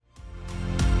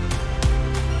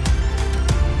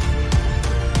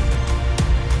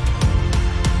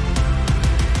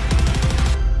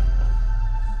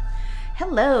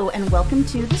Hello and welcome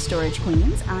to the Storage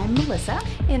Queens. I'm Melissa.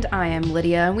 And I am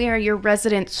Lydia, and we are your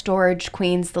resident storage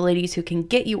queens, the ladies who can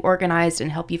get you organized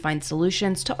and help you find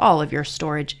solutions to all of your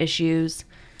storage issues.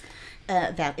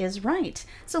 That is right.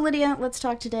 So Lydia, let's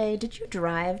talk today. Did you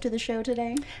drive to the show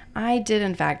today? I did,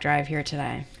 in fact, drive here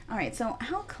today. All right, so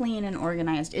how clean and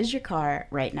organized is your car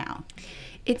right now?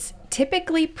 It's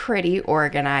typically pretty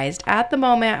organized. At the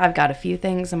moment, I've got a few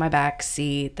things in my back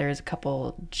seat. There's a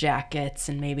couple jackets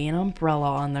and maybe an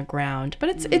umbrella on the ground, but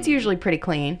it's usually pretty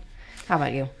clean. How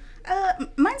about you?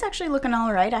 Mine's actually looking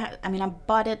all right. I mean, I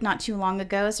bought it not too long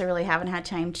ago, so I really haven't had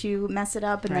time to mess it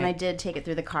up. And then I did take it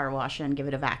through the car wash and give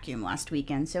it a vacuum last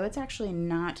weekend, so it's actually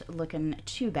not looking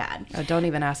too bad. Oh, don't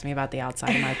even ask me about the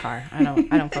outside of my car. I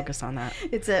don't focus on that.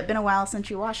 It's been a while since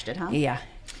you washed it, huh? Yeah.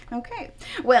 Okay.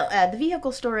 Well, the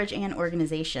vehicle storage and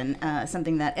organization,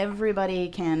 something that everybody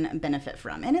can benefit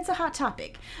from. And it's a hot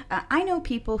topic. I know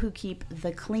people who keep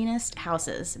the cleanest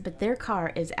houses, but their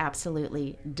car is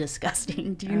absolutely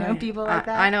disgusting. Do you know people like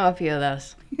that? I know a few of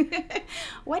those.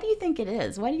 Why do you think it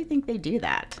is? Why do you think they do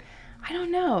that? I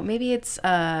don't know. Maybe it's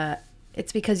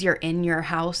because you're in your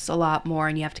house a lot more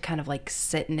and you have to kind of like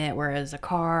sit in it, whereas a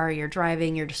car, you're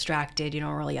driving, you're distracted, you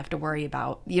don't really have to worry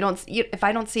about, if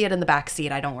I don't see it in the back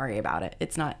seat, I don't worry about it.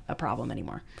 It's not a problem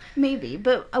anymore. Maybe,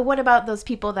 but what about those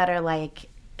people that are like,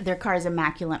 their car is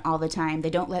immaculate all the time. They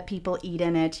don't let people eat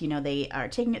in it. You know, they are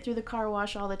taking it through the car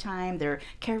wash all the time. They're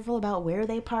careful about where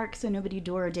they park so nobody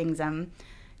door dings them.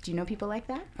 Do you know people like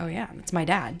that? Oh yeah, it's my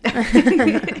dad.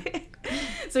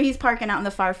 So he's parking out in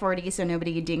the far 40 so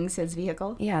nobody dings his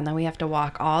vehicle? Yeah, and then we have to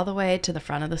walk all the way to the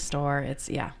front of the store.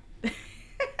 Yeah.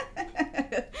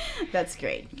 That's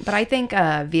great. But I think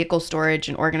vehicle storage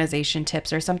and organization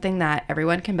tips are something that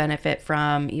everyone can benefit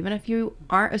from, even if you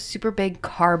aren't a super big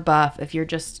car buff. If you're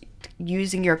just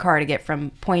using your car to get from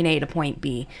point A to point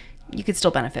B, you could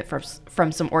still benefit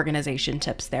from some organization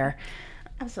tips there.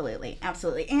 Absolutely,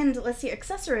 absolutely. And let's see,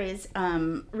 accessories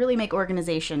really make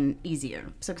organization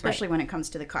easier, so especially when it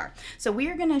comes to the car. So we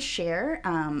are going to share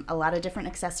a lot of different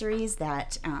accessories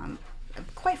that,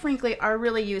 quite frankly, are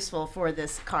really useful for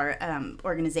this car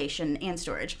organization and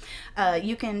storage.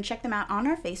 You can check them out on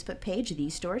our Facebook page,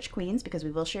 The Storage Queens, because we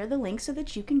will share the link so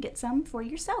that you can get some for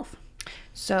yourself.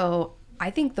 So I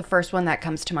think the first one that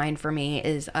comes to mind for me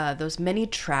is those mini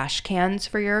trash cans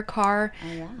for your car.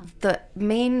 Oh, yeah. The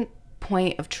main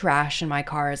point of trash in my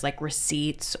car is like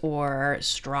receipts or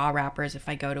straw wrappers if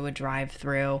I go to a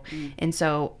drive-through. And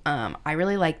so I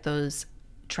really like those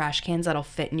trash cans that'll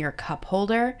fit in your cup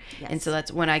holder. Yes. And so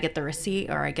that's when I get the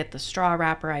receipt or I get the straw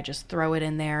wrapper, I just throw it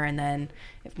in there, and then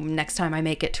if next time I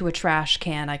make it to a trash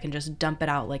can, I can just dump it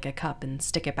out like a cup and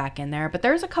stick it back in there. But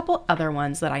there's a couple other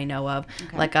ones that I know of.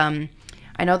 Okay. Like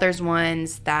I know there's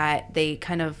ones that they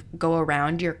kind of go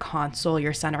around your console,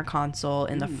 your center console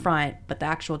in the front, but the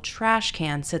actual trash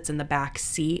can sits in the back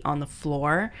seat on the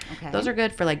floor. Okay. Those are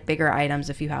good for like bigger items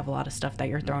if you have a lot of stuff that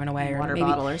you're throwing away. Water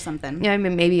bottle or something. Yeah, I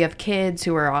mean, maybe you have kids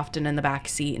who are often in the back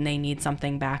seat and they need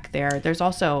something back there. There's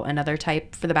also another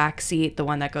type for the back seat, the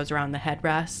one that goes around the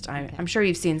headrest. I'm sure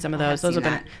you've seen some of those.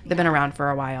 They've been around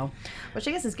for a while. Which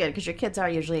I guess is good because your kids are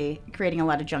usually creating a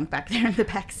lot of junk back there in the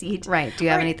back seat. Right. Do you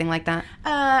have anything like that?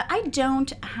 I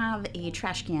don't have a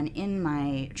trash can in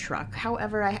my truck.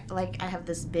 However, I have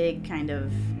this big kind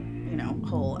of,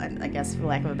 hole, I guess for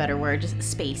lack of a better word, just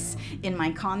space in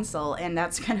my console, and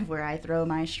that's kind of where I throw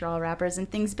my straw wrappers and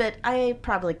things, but I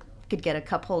probably could get a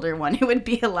cup holder one. It would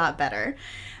be a lot better.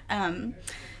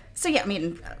 So yeah, I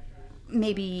mean,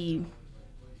 maybe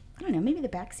the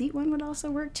back seat one would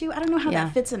also work too. I don't know how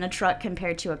that fits in a truck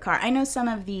compared to a car. I know some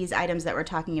of these items that we're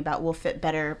talking about will fit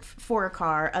better for a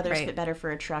car, others fit better for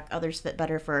a truck, others fit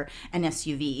better for an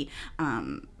SUV.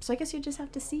 So I guess you just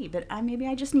have to see, but maybe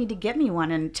I just need to get me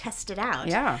one and test it out.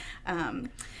 Yeah.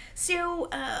 So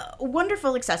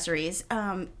wonderful accessories.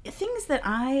 Things that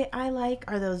I like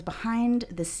are those behind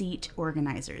the seat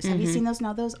organizers. Have you seen those?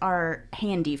 Now those are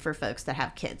handy for folks that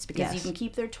have kids because you can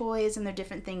keep their toys and their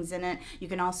different things in it. You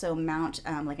can also mount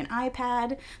like an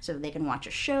iPad so they can watch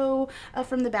a show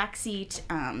from the back seat.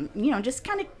 Just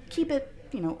kind of keep it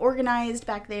organized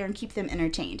back there and keep them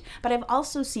entertained. But I've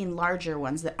also seen larger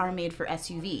ones that are made for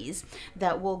SUVs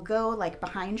that will go like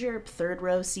behind your third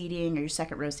row seating or your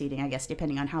second row seating, I guess,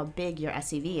 depending on how big your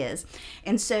SUV is.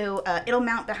 And so it'll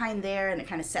mount behind there and it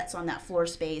kind of sets on that floor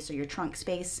space or your trunk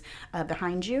space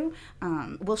behind you.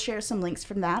 We'll share some links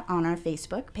from that on our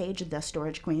Facebook page, The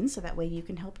Storage Queens, so that way you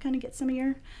can help kind of get some of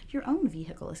your own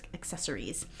vehicle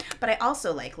accessories. But I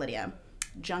also like, Lydia,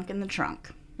 junk in the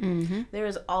trunk. There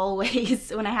is always,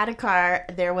 when I had a car,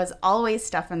 there was always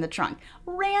stuff in the trunk.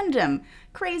 Random,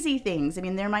 crazy things. I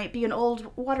mean, there might be an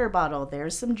old water bottle.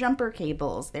 There's some jumper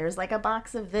cables. There's like a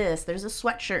box of this. There's a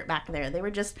sweatshirt back there. They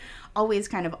were just always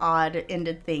kind of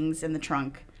odd-ended things in the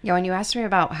trunk. Yeah, when you asked me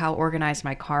about how organized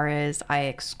my car is, I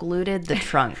excluded the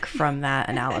trunk from that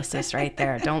analysis right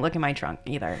there. Don't look at my trunk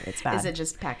either. It's bad. Is it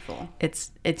just packed full?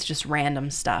 It's just random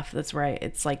stuff. That's right.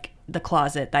 It's like the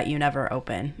closet that you never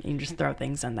open. You just throw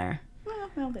things in there.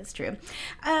 Well, that's true.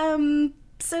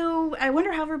 So I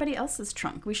wonder how everybody else's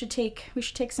trunk. We should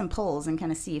take some polls and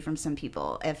kind of see from some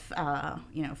people if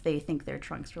if they think their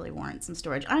trunks really warrant some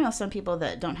storage. I know some people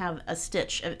that don't have a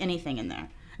stitch of anything in there.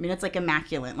 I mean, it's like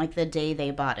immaculate, like the day they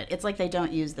bought it. It's like they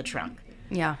don't use the trunk.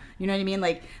 Yeah. You know what I mean?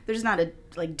 Like there's not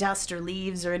like dust or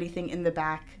leaves or anything in the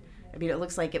back. I mean, it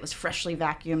looks like it was freshly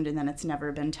vacuumed and then it's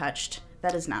never been touched.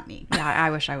 That is not me. Yeah,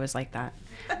 I wish I was like that.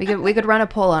 We could run a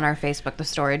poll on our Facebook, the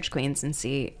Storage Queens, and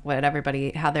see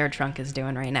how their trunk is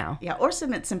doing right now. Yeah, or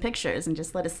submit some pictures and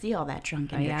just let us see all that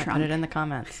trunk in your trunk. Put it in the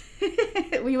comments.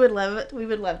 We would love it. We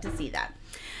would love to see that.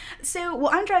 So,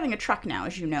 well, I'm driving a truck now,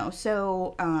 as you know.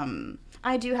 So,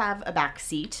 I do have a back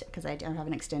seat because I don't have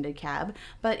an extended cab,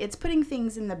 but it's putting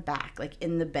things in the back, like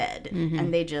in the bed,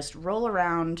 and they just roll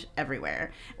around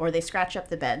everywhere, or they scratch up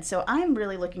the bed. So I'm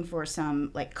really looking for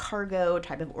some like cargo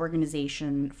type of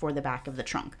organization for the back of the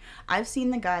trunk. I've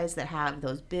seen the guys that have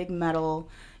those big metal,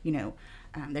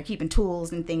 they're keeping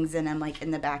tools and things in them, like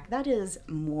in the back. That is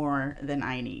more than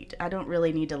I need. I don't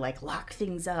really need to like lock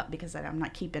things up because I'm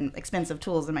not keeping expensive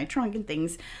tools in my trunk and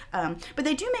things. But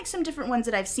they do make some different ones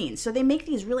that I've seen. So they make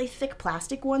these really thick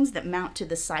plastic ones that mount to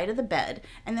the side of the bed,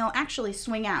 and they'll actually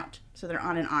swing out. So they're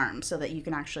on an arm so that you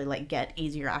can actually like get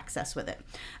easier access with it.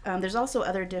 There's also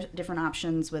other different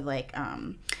options with like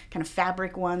kind of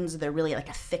fabric ones. They're really like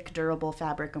a thick, durable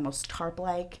fabric, almost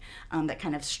tarp-like, that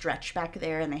kind of stretch back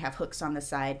there, and they have hooks on the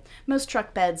side. Most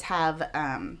truck beds have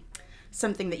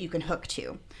something that you can hook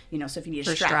to, so if you need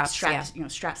to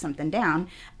strap something down.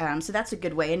 So that's a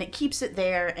good way, and it keeps it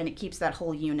there, and it keeps that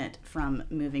whole unit from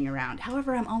moving around.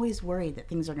 However, I'm always worried that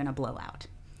things are going to blow out.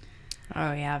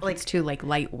 Oh, yeah. If it's too, like,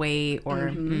 lightweight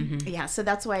or... Yeah, so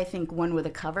that's why I think one with a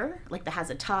cover, like that has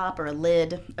a top or a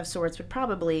lid of sorts, would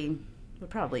probably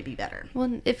be better.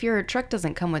 Well, if your truck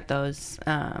doesn't come with those,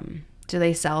 do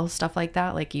they sell stuff like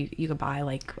that? Like, you could buy,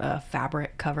 like, a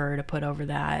fabric cover to put over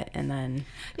that, and then...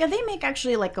 Yeah, they make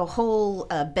actually, like, a whole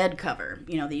bed cover,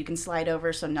 that you can slide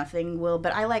over so nothing will...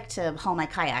 But I like to haul my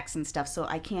kayaks and stuff, so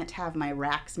I can't have my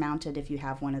racks mounted if you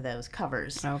have one of those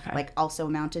covers, like, also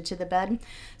mounted to the bed.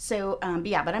 So,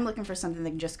 but I'm looking for something that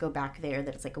can just go back there,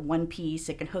 that it's, like, a one piece,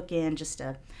 it can hook in just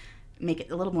to... make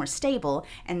it a little more stable,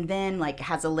 and then like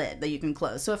has a lid that you can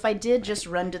close. So if I did just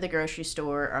run to the grocery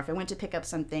store, or if I went to pick up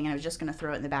something and I was just going to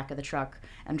throw it in the back of the truck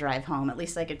and drive home, at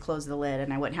least I could close the lid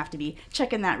and I wouldn't have to be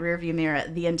checking that rear view mirror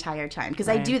the entire time, because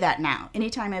I do that now.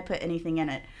 Anytime I put anything in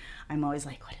it, I'm always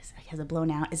like, what is it? Has it blown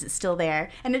out? Is it still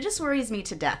there? And it just worries me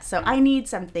to death. So I need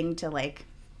something to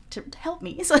help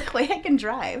me so that way I can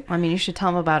drive. I mean, you should tell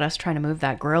them about us trying to move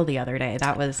that grill the other day.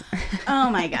 That was... Oh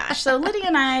my gosh. So Lydia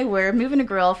and I were moving a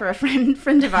grill for a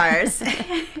friend of ours,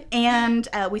 and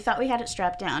we thought we had it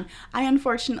strapped down. I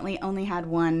unfortunately only had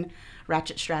one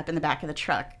ratchet strap in the back of the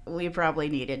truck. We probably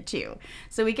needed two.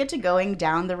 So we get to going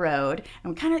down the road,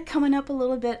 and we're kind of coming up a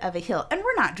little bit of a hill, and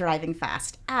we're not driving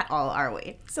fast at all, are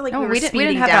we? So like we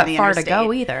didn't have that far to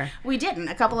go either. We didn't,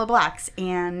 a couple of blocks,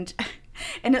 and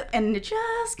it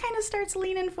just kind of starts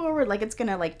leaning forward like it's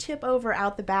gonna like tip over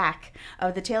out the back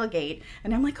of the tailgate,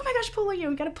 and I'm like, oh my gosh,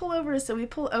 we gotta pull over. So we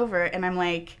pull over, and I'm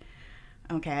like,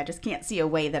 okay, I just can't see a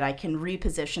way that I can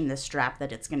reposition this strap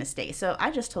that it's gonna stay. So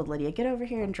I just told Lydia, get over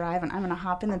here and drive, and I'm gonna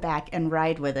hop in the back and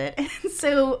ride with it. And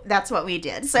so that's what we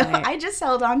did. So I just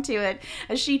held on to it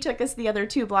as she took us the other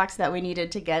 2 blocks that we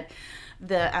needed to get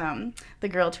the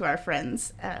girl to our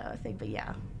friends thing. But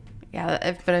yeah.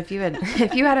 Yeah, but if you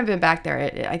hadn't been back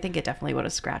there, I think it definitely would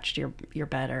have scratched your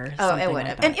bed or something. Oh, it would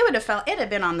have, and it had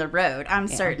been on the road. I'm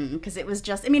certain, because it was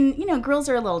just. I mean, grills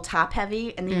are a little top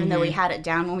heavy, and even though we had it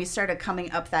down, when we started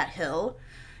coming up that hill,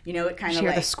 it kind of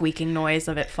hear the squeaking noise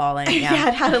of it falling. Yeah,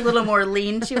 it had a little more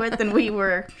lean to it than we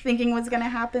were thinking was going to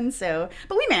happen. So,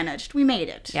 but we managed. We made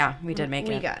it. Yeah, we did make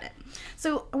it. We got it.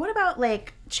 So, what about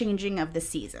like changing of the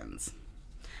seasons?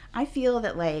 I feel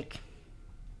that like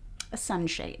a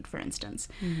sunshade, for instance.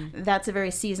 That's a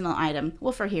very seasonal item.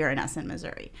 Well, for here in us in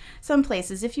Missouri. Some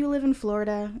places, if you live in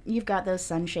Florida, you've got those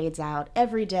sunshades out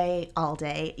every day, all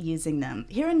day, using them.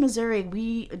 Here in Missouri,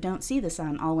 we don't see the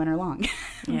sun all winter long,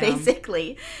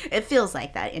 basically. It feels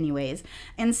like that anyways.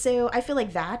 And so I feel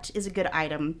like that is a good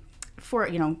item for,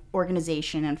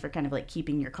 organization and for kind of like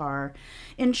keeping your car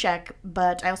in check.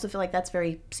 But I also feel like that's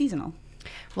very seasonal.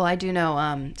 Well, I do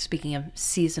know, speaking of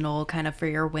seasonal, kind of for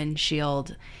your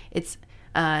windshield, it's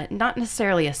not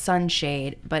necessarily a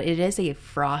sunshade, but it is a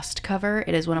frost cover.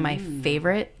 It is one of my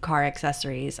favorite car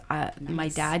accessories. Nice. My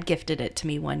dad gifted it to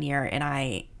me one year, and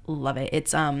I love it.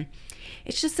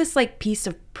 It's just this like piece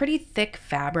of pretty thick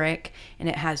fabric, and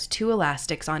it has 2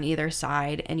 elastics on either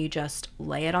side, and you just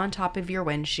lay it on top of your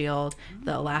windshield.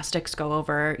 The elastics go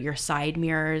over your side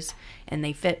mirrors, and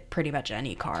they fit pretty much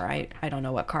any car. I don't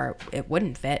know what car it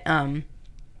wouldn't fit.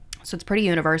 So it's pretty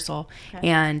universal. Okay.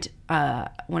 And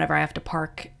whenever I have to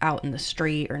park out in the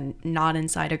street or not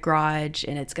inside a garage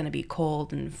and it's going to be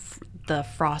cold and the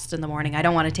frost in the morning, I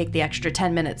don't want to take the extra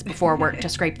 10 minutes before work to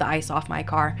scrape the ice off my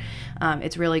car.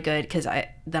 It's really good because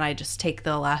then I just take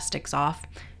the elastics off.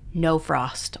 No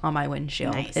frost on my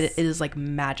windshield. Nice. It is like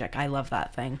magic. I love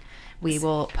that thing. We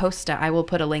will post it. I will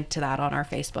put a link to that on our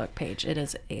Facebook page.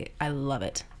 I love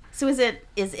it. So is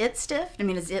it stiff? I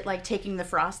mean, is it like taking the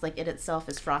frost, like it itself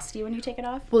is frosty when you take it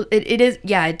off? Well, it is.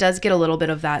 Yeah, it does get a little bit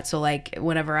of that. So like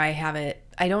whenever I have it,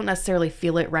 I don't necessarily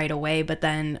feel it right away. But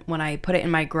then when I put it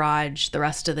in my garage the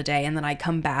rest of the day and then I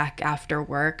come back after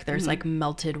work, there's like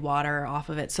melted water off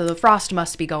of it. So the frost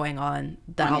must be going on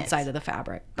the outside of the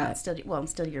fabric. But still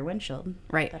your windshield.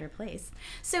 Right. Better place.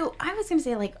 So I was going to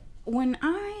say, like, when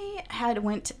I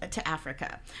went to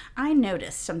Africa, I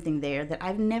noticed something there that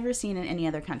I've never seen in any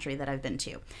other country that I've been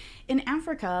to. In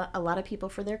Africa, a lot of people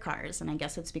for their cars, and I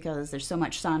guess it's because there's so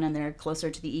much sun and they're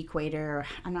closer to the equator,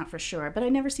 I'm not for sure, but I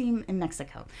never see them in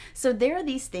Mexico. So there are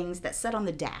these things that sit on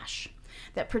the dash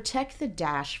that protect the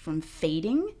dash from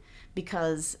fading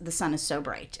because the sun is so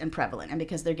bright and prevalent and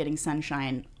because they're getting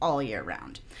sunshine all year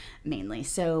round, mainly.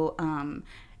 So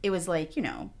it was like,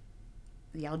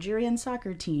 the Algerian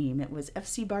soccer team, it was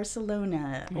FC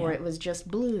Barcelona, or it was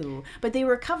just blue. But they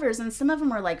were covers, and some of them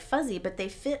were like fuzzy, but they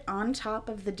fit on top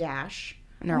of the dash.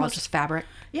 And they're all just fabric?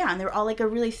 Yeah, and they were all like a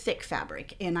really thick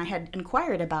fabric. And I had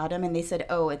inquired about them, and they said,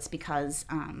 oh, it's because,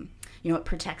 it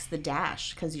protects the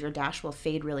dash, because your dash will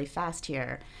fade really fast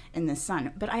here in the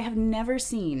sun. But I have never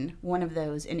seen one of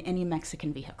those in any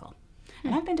Mexican vehicle.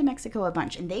 And I've been to Mexico a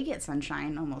bunch, and they get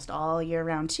sunshine almost all year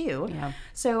round, too. Yeah.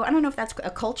 So I don't know if that's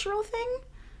a cultural thing,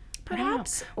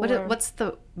 perhaps. What's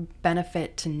the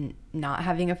benefit to not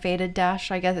having a faded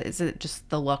dash, I guess? Is it just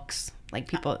the looks? Like,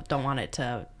 people don't want it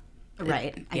to...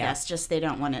 Right. I guess just they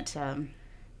don't want it to...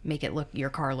 make your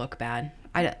car look bad.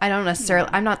 I don't necessarily...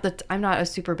 Yeah. I'm not a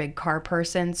super big car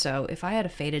person, so if I had a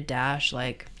faded dash,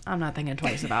 like, I'm not thinking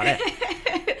twice about it.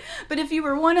 But if you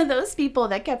were one of those people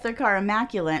that kept their car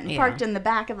immaculate and parked in the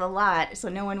back of the lot so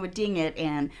no one would ding it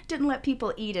and didn't let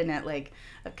people eat in it, like,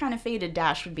 a kind of faded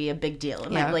dash would be a big deal.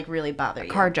 It might, like, really bother you.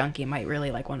 A car junkie might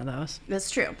really like one of those.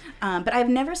 That's true. But I've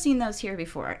never seen those here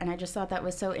before, and I just thought that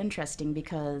was so interesting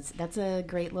because that's a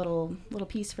great little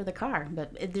piece for the car.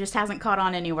 But it just hasn't caught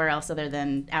on anywhere else other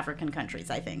than African countries,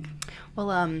 I think.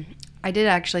 Well, I did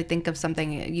actually think of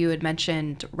something. You had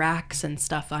mentioned racks and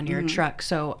stuff on your truck.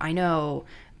 So I know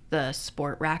the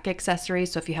sport rack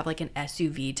accessories. So if you have like an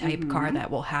SUV type car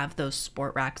that will have those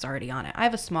sport racks already on it. I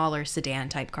have a smaller sedan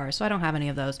type car, so I don't have any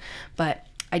of those. But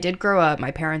I did grow up,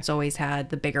 my parents always had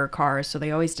the bigger cars, so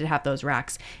they always did have those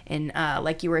racks. And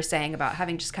like you were saying about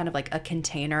having just kind of like a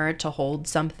container to hold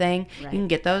something, you can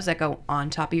get those that go on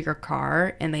top of your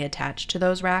car and they attach to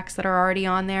those racks that are already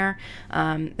on there.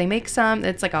 They make some,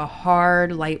 it's like a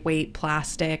hard, lightweight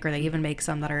plastic, or they even make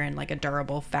some that are in like a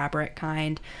durable fabric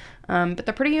kind. But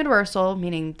they're pretty universal,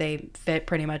 meaning they fit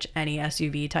pretty much any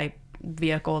SUV type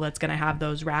vehicle that's going to have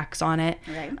those racks on it.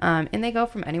 Right. And they go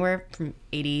from anywhere from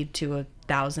 $80 to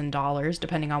 $1,000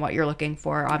 depending on what you're looking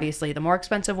for. Obviously, the more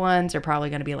expensive ones are probably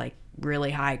going to be like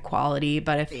really high quality,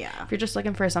 but if you're just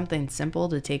looking for something simple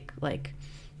to take like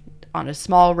on a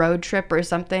small road trip or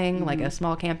something, like a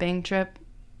small camping trip,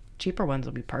 cheaper ones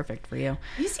will be perfect for you.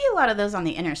 You see a lot of those on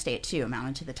the interstate too,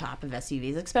 mounted to the top of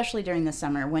SUVs, especially during the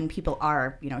summer when people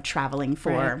are, traveling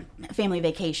for family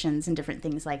vacations and different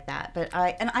things like that. But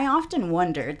I often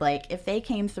wondered, like, if they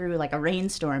came through like a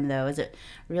rainstorm, though, is it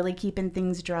really keeping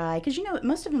things dry? Because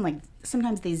most of them, like,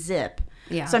 sometimes they zip.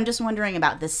 Yeah. So I'm just wondering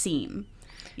about the seam.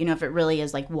 If it really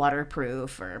is like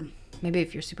waterproof or. Maybe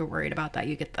if you're super worried about that,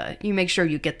 you make sure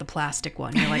you get the plastic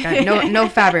one. You're like, no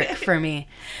fabric for me.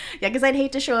 Yeah, because I'd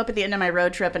hate to show up at the end of my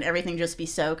road trip and everything just be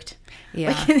soaked. Yeah.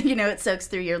 Like, it soaks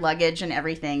through your luggage and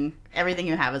everything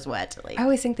you have is wet. Like, I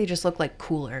always think they just look like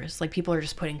coolers. Like, people are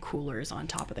just putting coolers on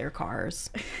top of their cars.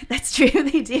 That's true.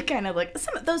 They do kind of look.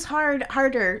 Some of those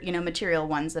harder, material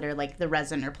ones that are like the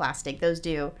resin or plastic, those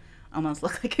do almost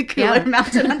look like a cooler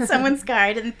mounted on someone's car.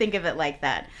 I didn't think of it like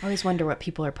that. I always wonder what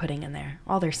people are putting in there.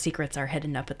 All their secrets are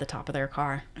hidden up at the top of their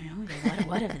car. Oh,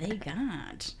 what have they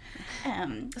got?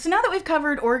 So now that we've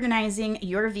covered organizing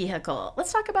your vehicle,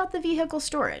 let's talk about the vehicle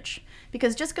storage.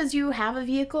 Because just because you have a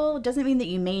vehicle doesn't mean that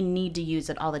you may need to use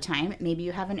it all the time. Maybe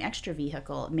you have an extra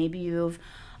vehicle. Maybe you've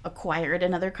acquired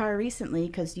another car recently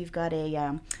because you've got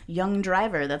a young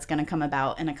driver that's going to come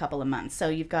about in a couple of months. So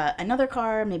you've got another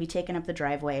car maybe taking up the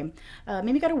driveway.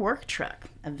 Maybe you got a work truck,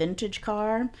 a vintage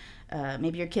car.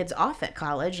 Maybe your kid's off at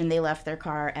college and they left their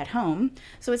car at home.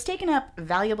 So it's taking up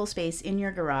valuable space in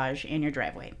your garage and your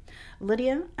driveway.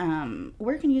 Lydia,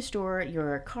 where can you store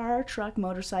your car, truck,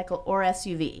 motorcycle, or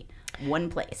SUV? One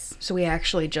place. So we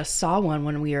actually just saw one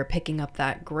when we were picking up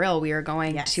that grill. We were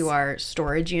going to our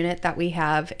storage unit that we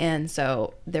have. And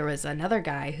so there was another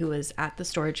guy who was at the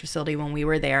storage facility when we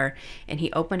were there. And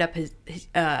he opened up his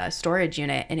storage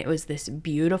unit. And it was this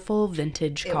beautiful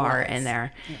vintage car in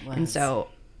there. And so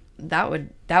that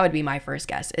would be my first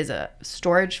guess, is a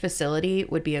storage facility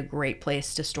would be a great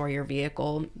place to store your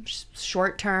vehicle.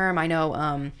 Short term, I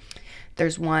know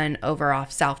there's one over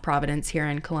off South Providence here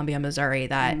in Columbia, Missouri,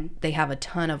 that they have a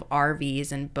ton of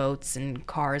RVs and boats and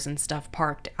cars and stuff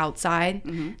parked outside.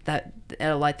 That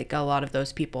I think a lot of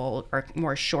those people are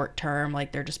more short term,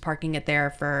 like they're just parking it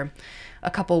there for a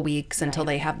couple weeks until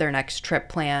they have their next trip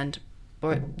planned.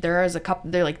 But there is a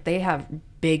couple, they have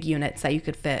big units that you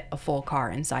could fit a full car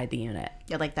inside the unit.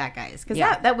 Yeah, like that, guys. Because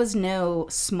that was no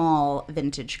small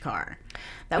vintage car.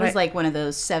 That was like one of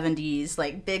those 70s,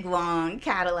 like big, long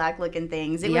Cadillac-looking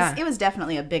things. It was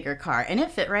definitely a bigger car, and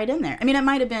it fit right in there. I mean, it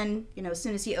might have been, as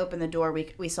soon as he opened the door,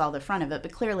 we saw the front of it,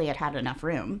 but clearly it had enough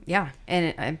room. Yeah,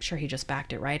 and I'm sure he just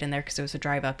backed it right in there because it was a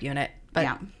drive-up unit.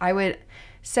 But I would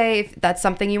say if that's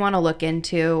something you want to look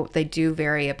into. They do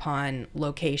vary upon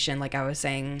location. Like I was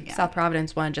saying, South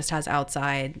Providence one just has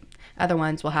outside. Other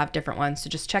ones will have different ones. So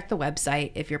just check the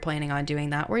website if you're planning on doing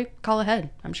that, or you call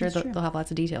ahead. I'm sure they'll have lots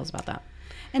of details about that.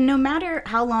 And no matter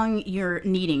how long you're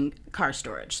needing car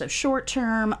storage, so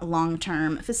short-term,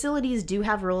 long-term, facilities do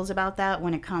have rules about that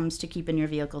when it comes to keeping your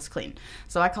vehicles clean.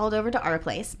 So I called over to our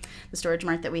place, the storage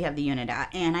mart that we have the unit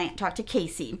at, and I talked to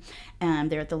Casey.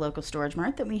 They're at the local storage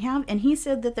mart that we have, and he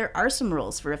said that there are some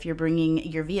rules for if you're bringing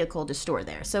your vehicle to store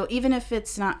there. So even if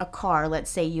it's not a car,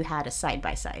 let's say you had a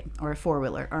side-by-side or a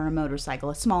four-wheeler or a motorcycle,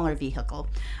 a smaller vehicle,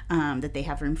 that they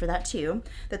have room for that too,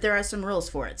 that there are some rules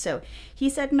for it. So he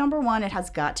said, number one, it has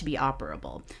got to be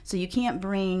operable. So you can't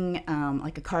bring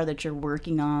like a car that you're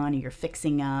working on or you're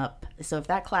fixing up. So if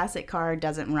that classic car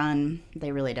doesn't run,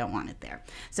 they really don't want it there.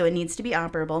 So it needs to be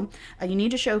operable. You need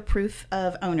to show proof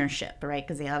of ownership, right?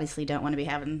 Because they obviously don't want to be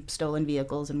having stolen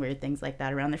vehicles and weird things like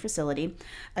that around their facility.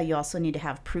 You also need to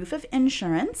have proof of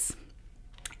insurance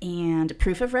and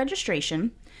proof of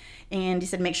registration. And he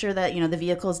said make sure that, the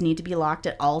vehicles need to be locked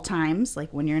at all times.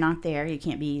 Like when you're not there, you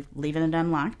can't be leaving it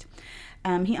unlocked.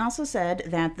 He also said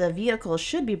that the vehicle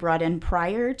should be brought in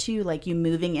prior to like you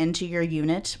moving into your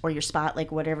unit or your spot,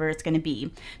 like whatever it's going to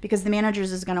be, because the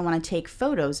managers is going to want to take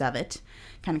photos of it,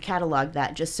 kind of catalog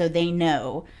that just so they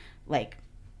know like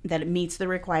that it meets the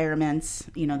requirements,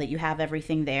 that you have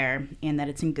everything there and that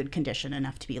it's in good condition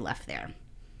enough to be left there.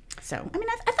 So, I mean,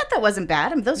 I thought that wasn't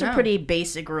bad. I mean, those are pretty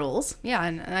basic rules. Yeah,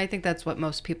 and I think that's what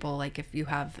most people, like if you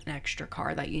have an extra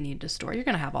car that you need to store, you're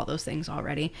going to have all those things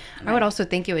already. Right. I would also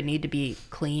think it would need to be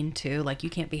clean too. Like you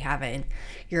can't be having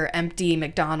your empty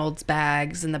McDonald's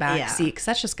bags in the back seat because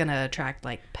that's just going to attract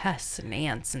like pests and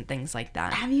ants and things like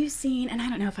that. Have you seen, and I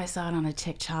don't know if I saw it on a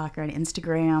TikTok or an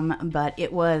Instagram, but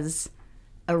it was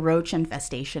a roach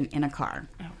infestation in a car.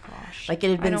 Oh gosh. Like it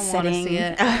had been sitting.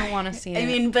 I don't want to see it. I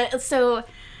mean, but so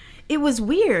it was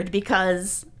weird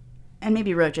because, and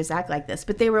maybe roaches act like this,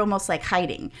 but they were almost like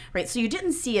hiding, right? So you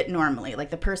didn't see it normally, like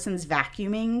the person's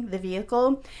vacuuming the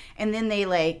vehicle, and then they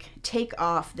like take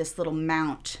off this little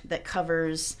mount that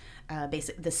covers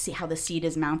basically how the seat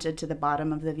is mounted to the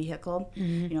bottom of the vehicle,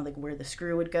 like where the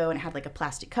screw would go, and it had like a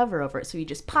plastic cover over it. So he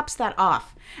just pops that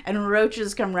off, and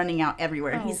roaches come running out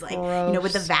everywhere. And he's like,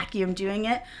 with the vacuum doing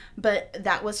it, but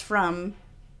that was from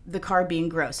the car being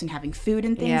gross and having food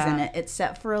and things in it. It's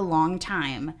set for a long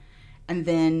time. And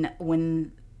then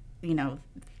when,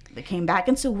 they came back.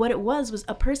 And so what it was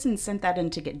a person sent that in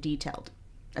to get detailed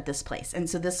at this place. And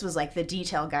so this was like the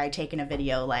detail guy taking a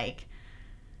video like,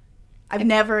 I've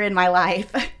never in my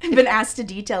life been asked to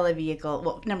detail a vehicle.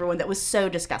 Well, number one, that was so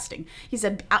disgusting. He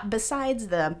said, besides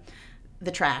the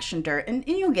trash and dirt, and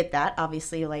you'll get that,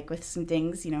 obviously, like with some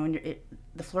things, and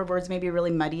the floorboards may be really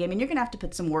muddy. I mean, you're going to have to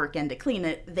put some work in to clean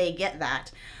it. They get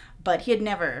that. But he had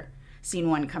never seen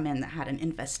one come in that had an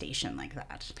infestation like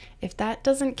that. If that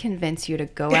doesn't convince you to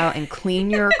go out and clean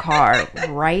your car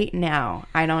right now,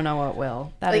 I don't know what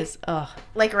will. That is, ugh.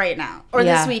 Like right now. Or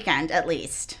this weekend, at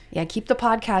least. Yeah, keep the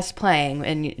podcast playing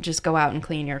and just go out and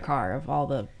clean your car of all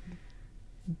the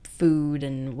food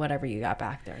and whatever you got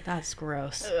back there. That's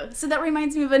gross. So that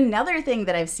reminds me of another thing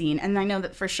that I've seen, and I know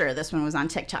that for sure this one was on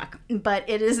TikTok, but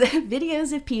it is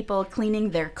videos of people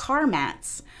cleaning their car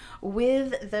mats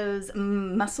with those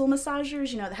muscle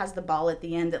massagers, that has the ball at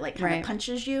the end that like kind of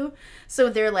punches you. So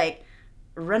they're like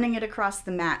running it across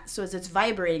the mat. So as it's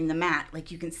vibrating the mat,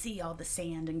 like you can see all the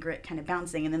sand and grit kind of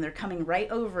bouncing, and then they're coming right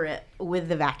over it with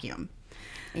the vacuum.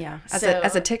 Yeah.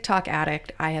 As a TikTok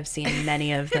addict, I have seen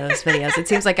many of those videos. It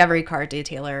seems like every car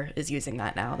detailer is using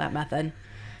that now, that method.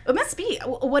 It must be.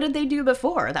 What did they do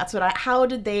before? How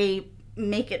did they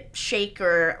make it shake,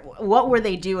 or what were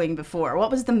they doing before? What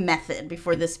was the method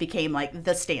before this became like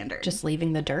the standard? Just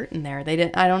leaving the dirt in there.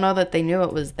 I don't know that they knew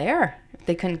it was there. If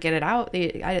they couldn't get it out,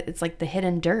 it's like the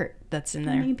hidden dirt that's in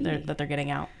there that they're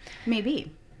getting out.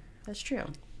 Maybe. That's true.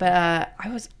 But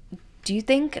do you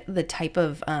think the type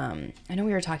of, I know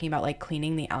we were talking about like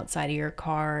cleaning the outside of your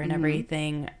car and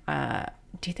everything.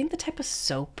 Do you think the type of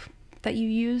soap that you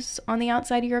use on the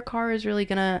outside of your car is really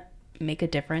going to make a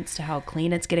difference to how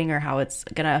clean it's getting, or how it's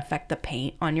going to affect the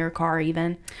paint on your car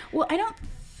even? Well, I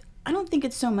don't think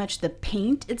it's so much the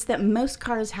paint. It's that most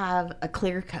cars have a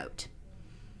clear coat.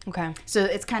 Okay. So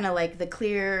it's kind of like the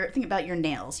clear, think about your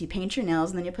nails. You paint your nails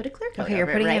and then you put a clear coat over it, you're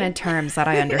putting right? it in terms that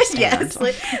I understand. Yes.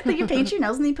 Like you paint your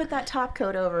nails and then you put that top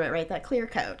coat over it, right? That clear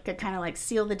coat could kind of like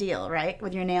seal the deal, right?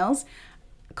 With your nails.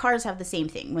 Cars have the same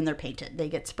thing when they're painted. They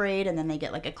get sprayed and then they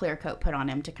get like a clear coat put on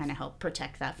them to kind of help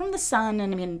protect that from the sun.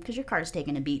 And I mean, because your car's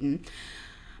taking a beating.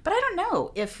 But I don't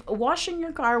know if washing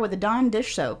your car with a Dawn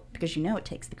dish soap, because it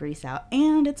takes the grease out,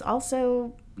 and it's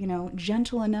also,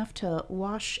 gentle enough to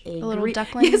wash a little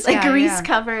duckling. It's a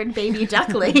grease-covered baby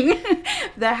duckling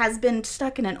that has been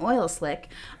stuck in an oil slick.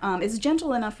 It's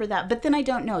gentle enough for that. But then I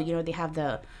don't know. They have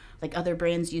the like other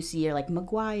brands you see are like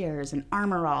Meguiar's and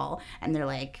Armor All, and they're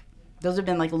like, those have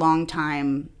been like long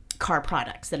time car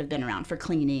products that have been around for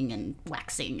cleaning and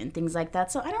waxing and things like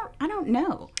that. So I don't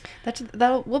know.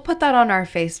 We'll put that on our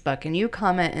Facebook, and you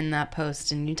comment in that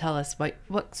post and you tell us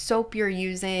what soap you're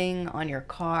using on your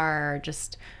car.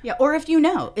 Or if you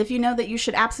know that you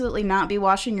should absolutely not be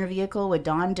washing your vehicle with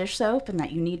Dawn dish soap, and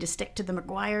that you need to stick to the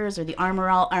Meguiar's or the Armor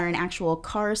All or an actual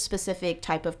car specific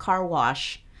type of car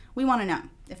wash. We want to know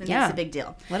if it makes a big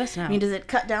deal. Let us know. I mean, does it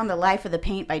cut down the life of the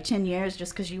paint by 10 years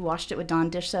just because you washed it with Dawn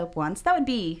dish soap once? That would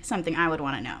be something I would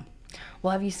want to know.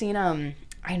 Well, have you seen,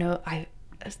 I know I've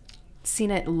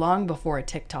seen it long before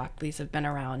TikTok. These have been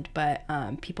around, but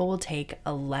people will take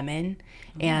a lemon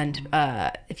and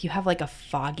if you have like a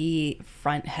foggy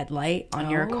front headlight on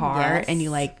your car and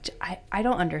you I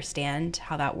don't understand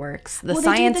how that works. The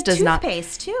science does not.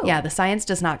 Toothpaste too. Yeah, the science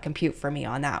does not compute for me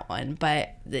on that one.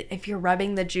 But if you're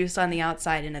rubbing the juice on the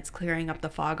outside and it's clearing up the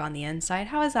fog on the inside,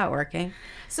 how is that working?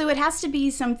 So it has to be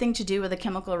something to do with a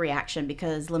chemical reaction,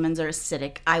 because lemons are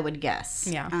acidic, I would guess.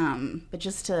 Yeah. But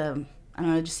just to, I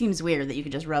don't know, it just seems weird that you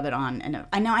could just rub it on. And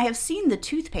I know I have seen the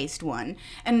toothpaste one,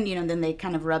 and then they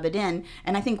kind of rub it in.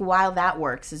 And I think why that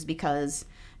works is because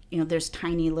there's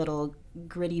tiny little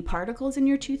gritty particles in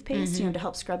your toothpaste, to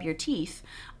help scrub your teeth.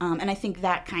 And I think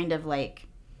that kind of like,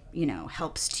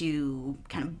 helps to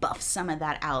kind of buff some of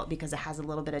that out because it has a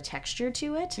little bit of texture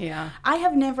to it. Yeah. I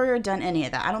have never done any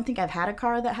of that. I don't think I've had a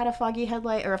car that had a foggy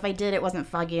headlight, or if I did, it wasn't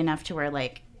foggy enough to where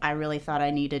like I really thought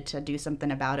I needed to do something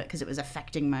about it because it was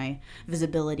affecting my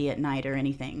visibility at night or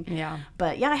anything. Yeah.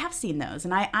 But yeah, I have seen those.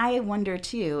 And I wonder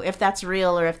too if that's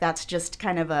real or if that's just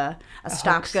kind of a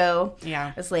stop hoax. go.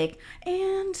 Yeah. It's like,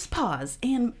 and pause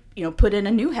and, put in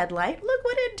a new headlight. Look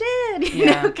what it did. You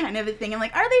know, kind of a thing. I'm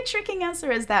like, are they tricking us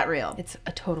or is that real? It's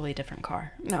a totally different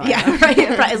car. No. Yeah, right.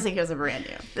 It probably was a brand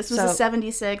new. This was a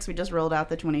 76. We just rolled out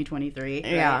the 2023. Right?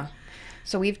 Yeah.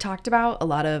 So we've talked about a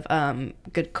lot of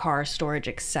good car storage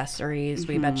accessories.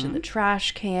 We mentioned the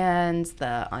trash cans,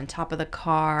 the on top of the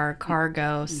car,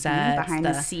 cargo sets. Behind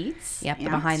the seats. Yep, the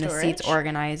behind the seats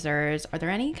organizers. Are there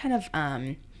any kind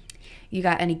of, you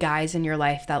got any guys in your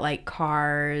life that like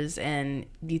cars, and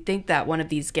do you think that one of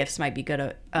these gifts might be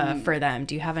good for them?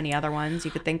 Do you have any other ones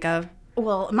you could think of?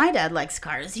 Well, my dad likes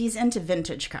cars. He's into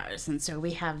vintage cars, and so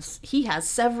he has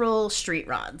several street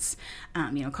rods,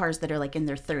 cars that are like in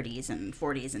their 30s and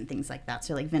 40s and things like that.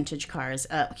 So like vintage cars.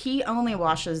 He only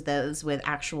washes those with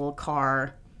actual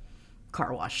car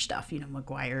wash stuff.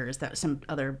 Meguiar's, that some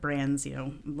other brands,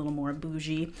 a little more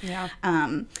bougie. Yeah.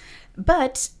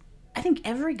 But I think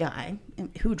every guy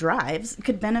who drives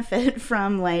could benefit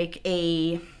from like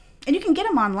a And you can get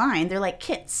them online. They're like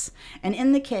kits. And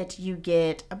in the kit, you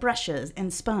get brushes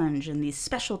and sponge and these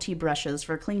specialty brushes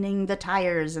for cleaning the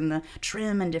tires and the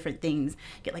trim and different things.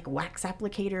 You get like wax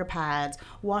applicator pads,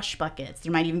 wash buckets.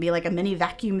 There might even be like a mini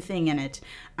vacuum thing in it.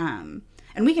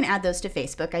 And we can add those to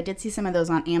Facebook. I did see some of those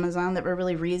on Amazon that were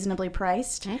really reasonably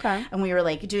priced. Okay. And we were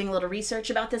like doing a little research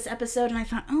about this episode, and I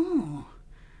thought, oh,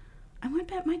 I would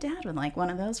bet my dad would like one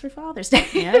of those for Father's Day.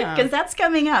 Yeah. Because that's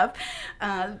coming up.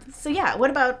 So yeah, what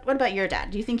about your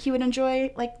dad? Do you think he would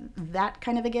enjoy like that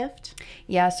kind of a gift?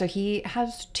 Yeah, so he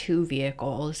has 2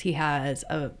 vehicles. He has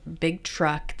a big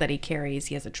truck that he carries.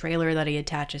 He has a trailer that he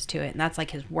attaches to it, and that's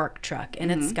like his work truck,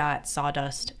 and it's got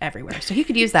sawdust everywhere. So he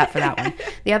could use that for that one.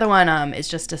 The other one is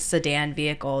just a sedan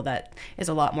vehicle that is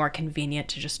a lot more convenient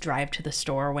to just drive to the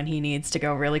store when he needs to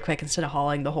go really quick instead of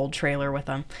hauling the whole trailer with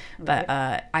him. But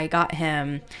I got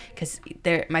him because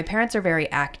my parents are very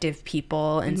active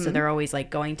people, and so they're always like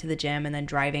going to the gym and then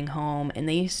driving home, and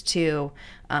they used to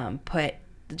put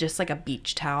just like a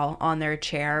beach towel on their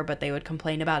chair, but they would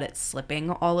complain about it slipping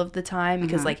all of the time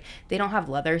because like they don't have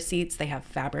leather seats, they have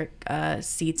fabric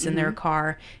seats in their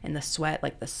car, and the sweat,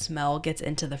 like the smell gets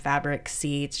into the fabric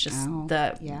seats, just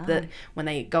the when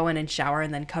they go in and shower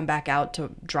and then come back out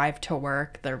to drive to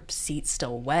work, their seat's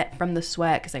still wet from the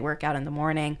sweat because they work out in the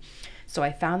morning. So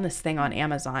I found this thing on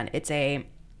Amazon. It's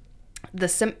the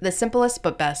simplest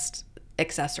but best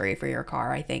accessory for your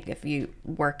car, I think, if you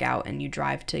work out and you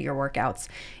drive to your workouts.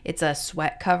 It's a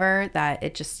sweat cover that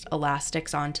it just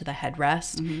elastics onto the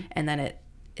headrest, and then it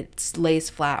lays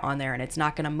flat on there, and it's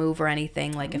not going to move or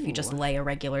anything like if you just lay a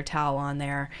regular towel on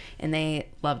there. And they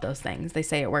love those things. They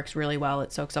say it works really well.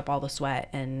 It soaks up all the sweat,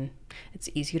 and it's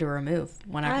easy to remove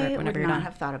whenever you're done. I would not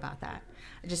have thought about that.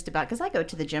 Just about, because I go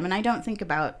to the gym and I don't think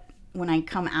about when I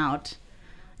come out.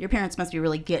 Your parents must be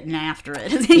really getting after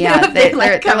it. Yeah, they're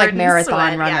like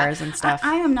marathon runners and stuff.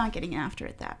 I am not getting after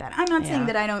it that bad. I'm not saying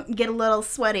that I don't get a little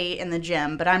sweaty in the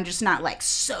gym, but I'm just not like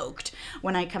soaked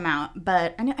when I come out.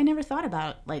 But I never thought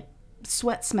about like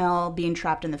sweat smell being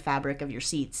trapped in the fabric of your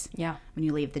seats. Yeah. When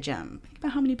you leave the gym. Think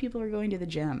about how many people are going to the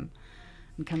gym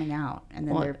and coming out, and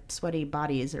then their sweaty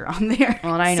bodies are on there.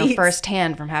 Well, and I know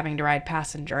firsthand from having to ride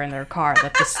passenger in their car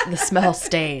that the smell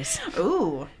stays.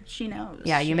 Ooh, she knows.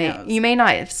 Yeah, you may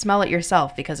not smell it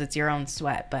yourself because it's your own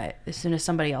sweat, but as soon as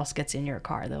somebody else gets in your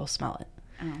car, they'll smell it.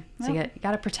 Oh, well. So you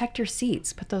got to protect your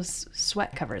seats. Put those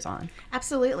sweat covers on.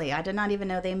 Absolutely. I did not even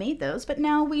know they made those, but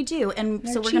now we do. And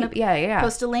they're so we're cheap. going to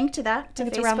post a link to that to I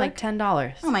think Facebook. It's around like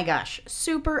 $10. Oh my gosh,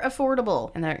 super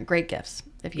affordable. And they're great gifts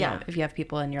if you have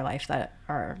people in your life that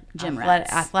are gym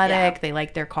athletic, they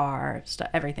like their car,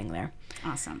 everything there.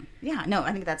 Awesome. Yeah, no,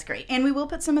 I think that's great. And we will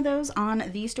put some of those on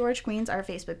The Storage Queens, our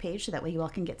Facebook page, so that way you all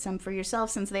can get some for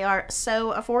yourself since they are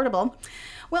so affordable.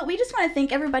 Well, we just want to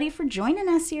thank everybody for joining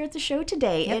us here at the show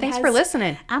today. Yeah, thanks for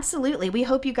listening. Absolutely. We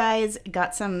hope you guys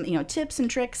got some, tips and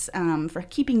tricks for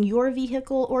keeping your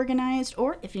vehicle organized,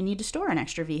 or if you need to store an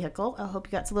extra vehicle, I hope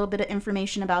you got a little bit of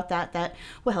information about that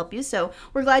will help you. So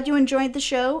we're glad you enjoyed the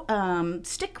show.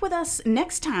 Stick with us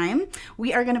next time.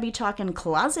 We are going to be talking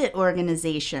closet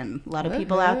organization. A lot of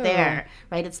people out there,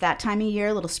 right? It's that time of year,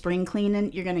 a little spring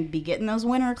cleaning. You're going to be getting those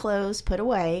winter clothes put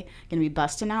away, going to be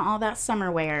busting out all that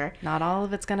summer wear. Not all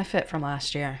of it's going to fit from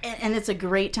last year. And it's a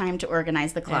great time to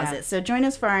organize the closet. Yeah. So join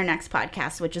us for our next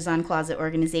podcast, which is on closet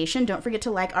organization. Don't forget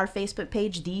to like our Facebook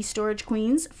page, The Storage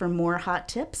Queens, for more hot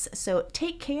tips. So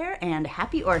take care and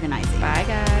happy organizing. Bye,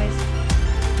 guys.